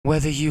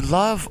Whether you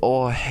love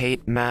or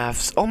hate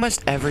maths,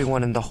 almost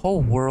everyone in the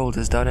whole world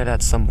has done it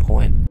at some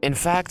point. In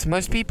fact,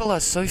 most people are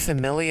so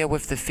familiar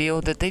with the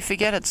field that they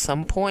forget at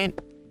some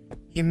point,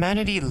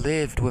 humanity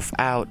lived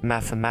without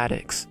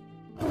mathematics.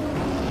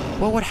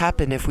 What would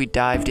happen if we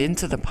dived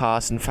into the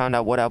past and found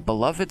out what our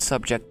beloved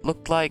subject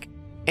looked like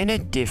in a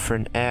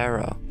different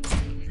era?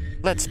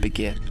 Let's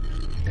begin.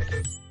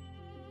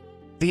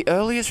 The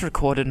earliest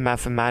recorded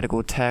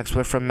mathematical texts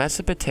were from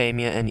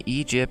Mesopotamia and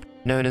Egypt,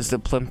 known as the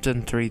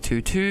Plimpton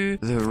 322,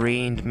 the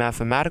Rhind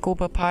Mathematical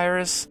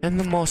Papyrus, and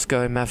the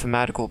Moscow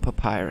Mathematical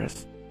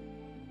Papyrus.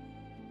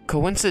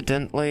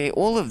 Coincidentally,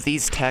 all of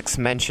these texts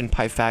mention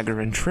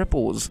Pythagorean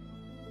triples.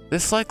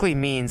 This likely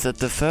means that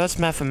the first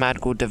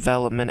mathematical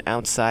development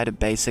outside of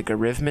basic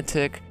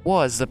arithmetic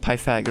was the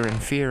Pythagorean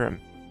theorem,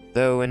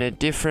 though in a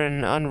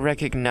different,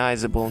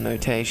 unrecognizable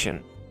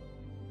notation.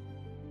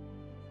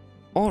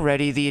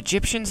 Already, the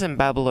Egyptians and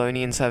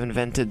Babylonians have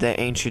invented their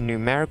ancient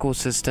numerical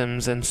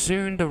systems, and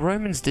soon the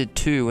Romans did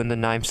too in the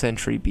 9th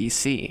century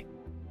BC.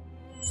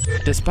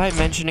 Despite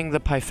mentioning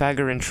the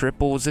Pythagorean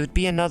triples, it would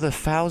be another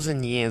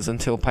 1,000 years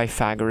until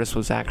Pythagoras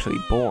was actually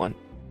born.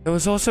 It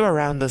was also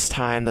around this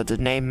time that the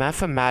name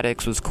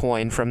mathematics was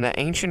coined from the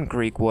ancient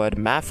Greek word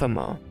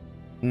mathema,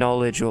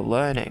 knowledge or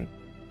learning.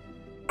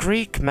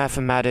 Greek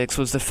mathematics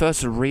was the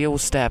first real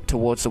step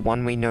towards the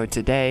one we know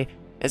today,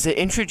 as it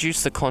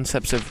introduced the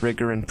concepts of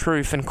rigor and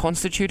proof and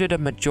constituted a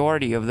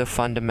majority of the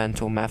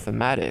fundamental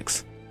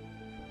mathematics.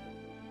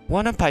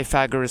 One of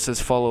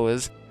Pythagoras'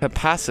 followers,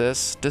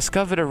 Hippasus,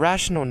 discovered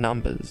irrational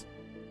numbers.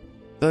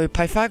 Though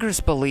Pythagoras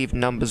believed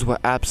numbers were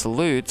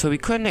absolute, so he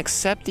couldn't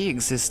accept the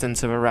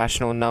existence of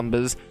irrational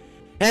numbers,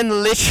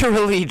 and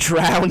literally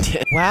drowned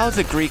it. While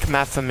the Greek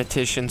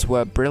mathematicians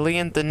were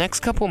brilliant, the next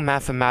couple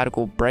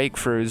mathematical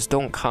breakthroughs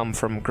don't come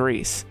from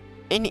Greece.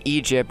 In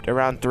Egypt,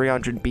 around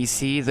 300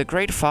 BC, the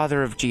great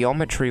father of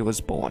geometry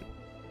was born,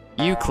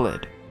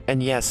 Euclid.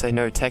 And yes, I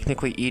know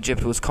technically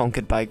Egypt was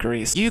conquered by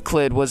Greece.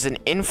 Euclid was an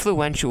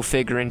influential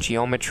figure in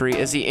geometry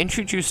as he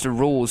introduced the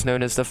rules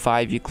known as the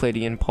 5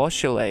 Euclidean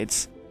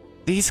postulates.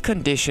 These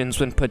conditions,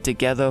 when put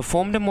together,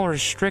 formed a more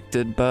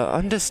restricted but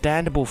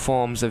understandable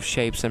forms of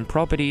shapes and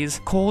properties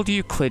called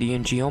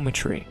Euclidean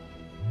geometry.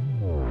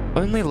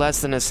 Only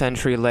less than a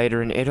century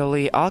later in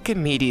Italy,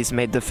 Archimedes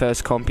made the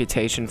first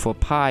computation for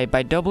pi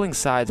by doubling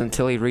sides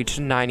until he reached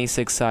a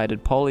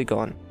 96-sided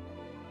polygon.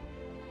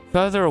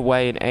 Further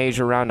away in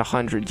Asia, around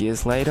 100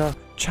 years later,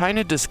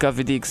 China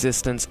discovered the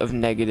existence of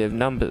negative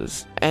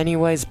numbers.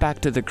 Anyways, back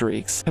to the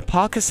Greeks.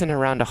 Hipparchus in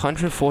around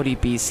 140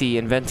 BC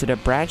invented a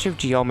branch of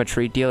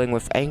geometry dealing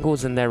with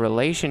angles and their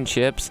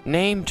relationships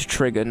named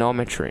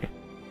trigonometry.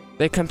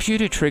 They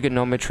computed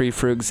trigonometry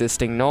through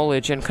existing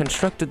knowledge and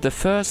constructed the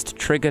first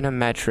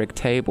trigonometric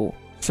table.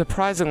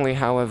 Surprisingly,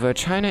 however,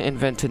 China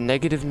invented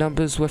negative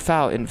numbers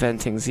without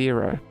inventing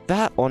zero.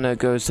 That honor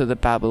goes to the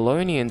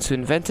Babylonians who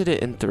invented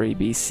it in 3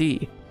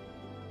 BC.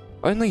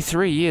 Only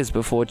 3 years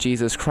before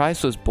Jesus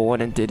Christ was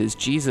born and did his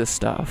Jesus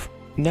stuff.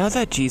 Now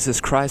that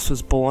Jesus Christ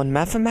was born,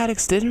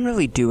 mathematics didn't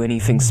really do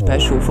anything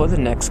special for the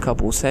next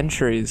couple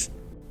centuries.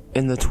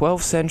 In the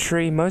 12th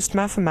century, most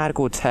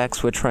mathematical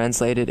texts were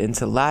translated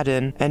into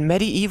Latin, and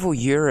medieval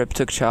Europe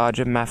took charge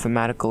of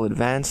mathematical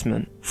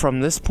advancement. From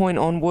this point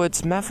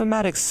onwards,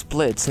 mathematics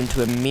splits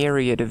into a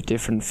myriad of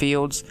different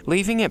fields,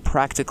 leaving it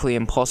practically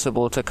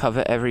impossible to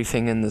cover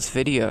everything in this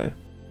video.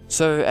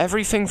 So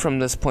everything from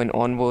this point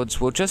onwards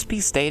will just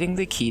be stating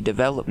the key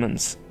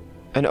developments.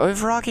 An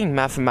overarching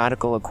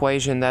mathematical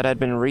equation that had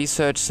been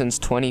researched since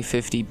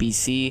 2050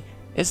 BC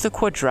is the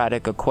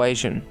quadratic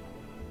equation.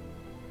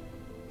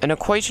 An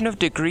equation of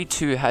degree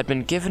 2 had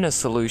been given a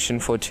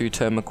solution for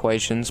two-term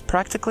equations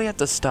practically at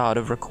the start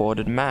of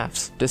recorded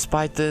maths.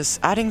 Despite this,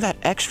 adding that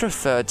extra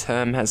third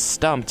term has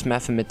stumped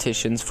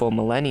mathematicians for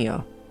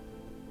millennia.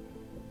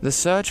 The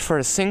search for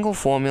a single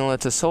formula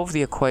to solve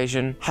the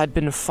equation had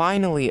been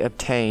finally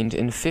obtained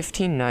in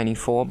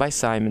 1594 by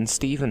Simon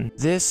Stevin.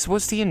 This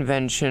was the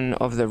invention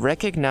of the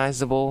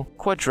recognizable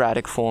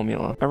quadratic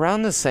formula.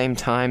 Around the same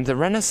time, the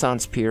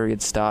Renaissance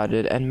period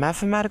started and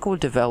mathematical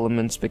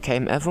developments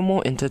became ever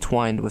more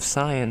intertwined with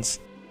science.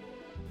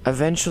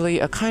 Eventually,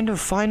 a kind of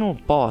final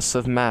boss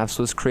of maths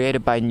was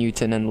created by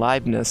Newton and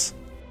Leibniz: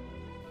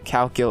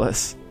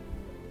 calculus.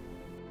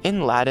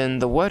 In Latin,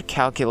 the word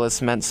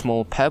calculus meant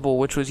small pebble,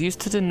 which was used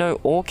to denote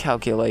all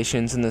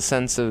calculations in the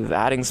sense of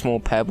adding small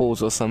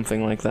pebbles or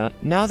something like that.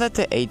 Now that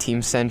the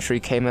 18th century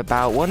came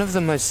about, one of the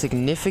most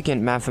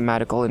significant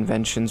mathematical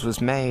inventions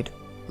was made: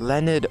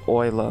 Leonard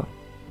Euler.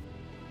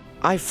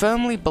 I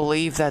firmly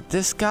believe that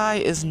this guy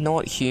is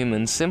not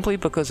human simply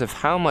because of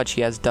how much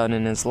he has done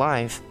in his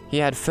life. He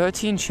had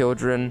 13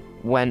 children,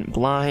 went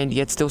blind,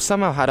 yet still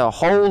somehow had a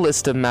whole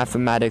list of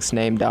mathematics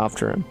named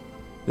after him.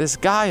 This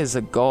guy is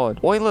a god.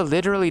 Euler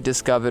literally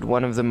discovered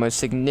one of the most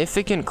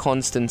significant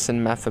constants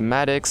in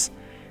mathematics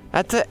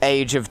at the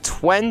age of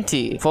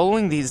 20.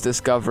 Following these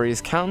discoveries,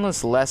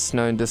 countless less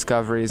known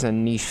discoveries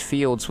and niche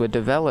fields were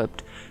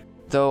developed,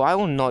 though I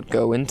will not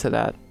go into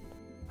that.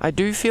 I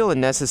do feel it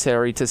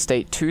necessary to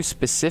state two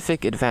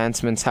specific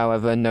advancements,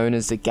 however, known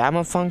as the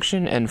gamma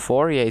function and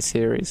Fourier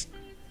series.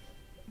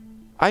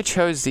 I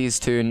chose these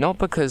two not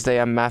because they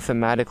are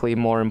mathematically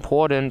more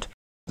important,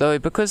 though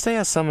because they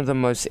are some of the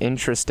most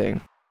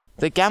interesting.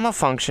 The gamma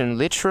function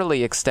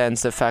literally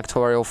extends the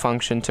factorial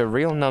function to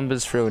real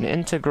numbers through an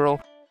integral,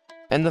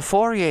 and the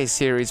Fourier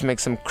series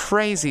makes some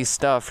crazy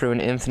stuff through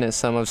an infinite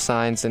sum of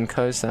sines and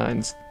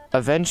cosines.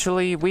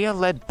 Eventually, we are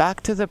led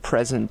back to the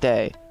present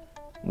day,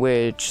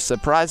 which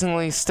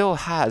surprisingly still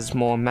has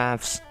more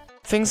maths.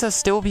 Things are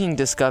still being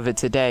discovered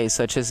today,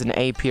 such as an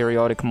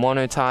aperiodic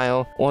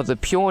monotile or the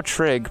pure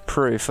trig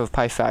proof of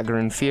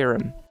Pythagorean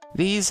theorem.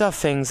 These are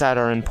things that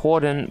are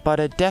important, but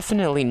are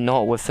definitely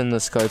not within the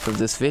scope of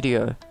this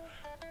video.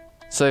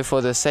 So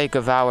for the sake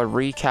of our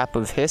recap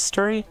of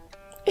history,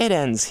 it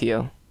ends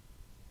here.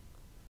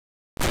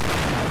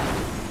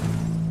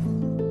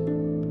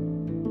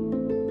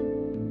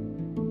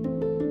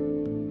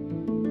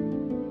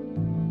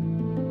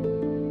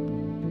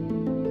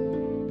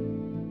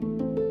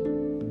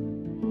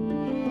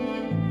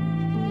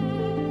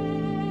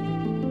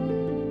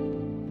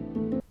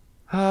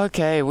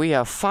 Okay, we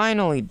are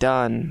finally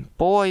done.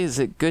 Boy, is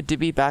it good to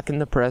be back in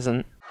the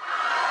present.